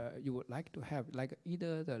 you would like to have, like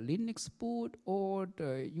either the Linux boot or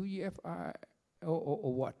the UEFI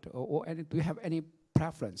or what? Or any, do you have any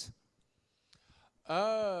preference?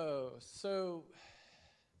 Oh, so,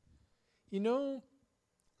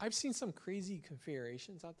 I've seen some crazy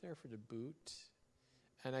configurations out there for the boot.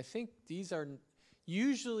 And I think these are,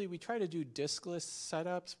 usually we try to do diskless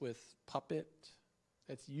setups with Puppet.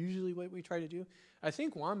 That's usually what we try to do. I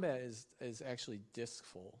think Wombat is actually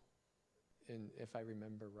diskful, if I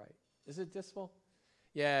remember right. Is it diskful?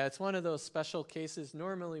 Yeah, it's one of those special cases.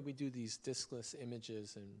 Normally we do these diskless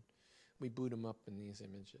images and we boot them up in these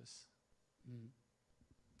images. Mm.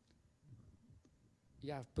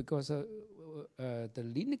 Yeah, because the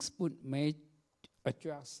Linux boot may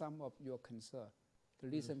address some of your concern. The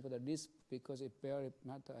reason for the list, because it barely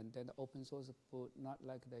matter, and then the open source boot, not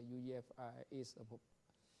like the UEFI, is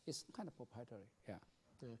kind of proprietary. Yeah.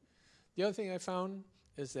 Yeah. The other thing I found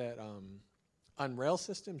is that On rail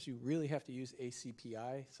systems, you really have to use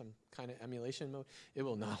ACPI, some kind of emulation mode. It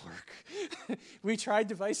will not work. We tried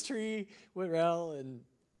device tree with rail, and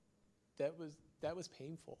that was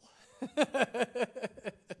painful.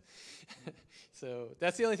 So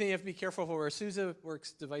that's the only thing you have to be careful for. Where SUSE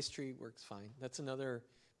works, device tree works fine. That's another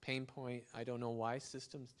pain point. I don't know why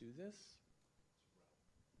systems do this.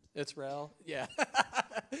 It's RHEL, yeah.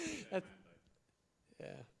 That's-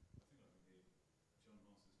 yeah.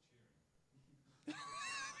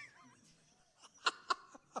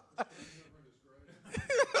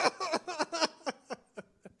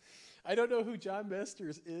 I don't know who John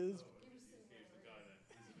Masters is. He's the guy that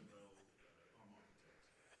is in the real ARM architect.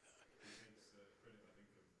 He takes credit, I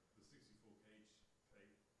think, of the 64K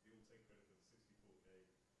page. He will take credit for the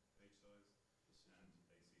 64K page size and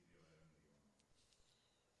ACPI only on ARM.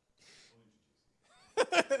 I'll introduce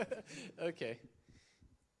you. Okay.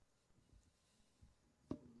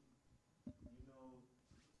 You know,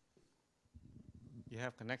 you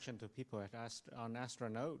have connection to people at on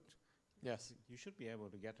Astronode. Yes. You should be able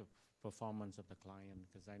to get the performance of the client,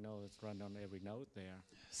 because I know it's run on every node there.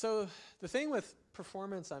 So the thing with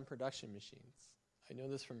performance on production machines, I know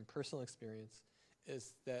this from personal experience,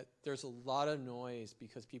 is that there's a lot of noise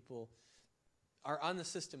because people are on the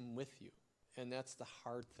system with you. And that's the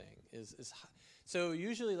hard thing. So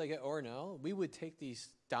usually like at Ornell, we would take these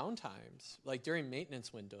downtimes, like during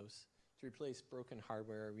maintenance windows, to replace broken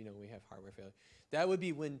hardware. We have hardware failure. That would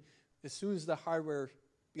be when, as soon as the hardware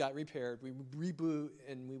got repaired, we would reboot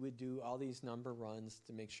and we would do all these number runs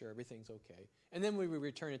to make sure everything's okay. And then we would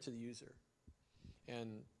return it to the user.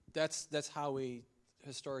 And that's how we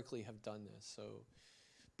historically have done this. So,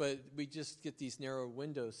 but we just get these narrow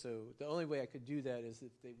windows. So the only way I could do that is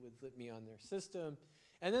if they would let me on their system.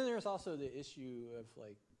 And then there's also the issue of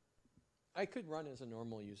like, I could run as a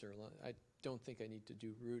normal user. I don't think I need to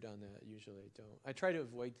do root on that. Usually I don't. I try to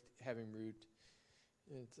avoid having root.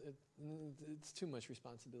 It's too much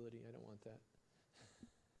responsibility. I don't want that.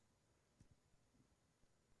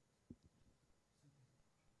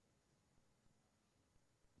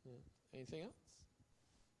 Yeah. Anything else?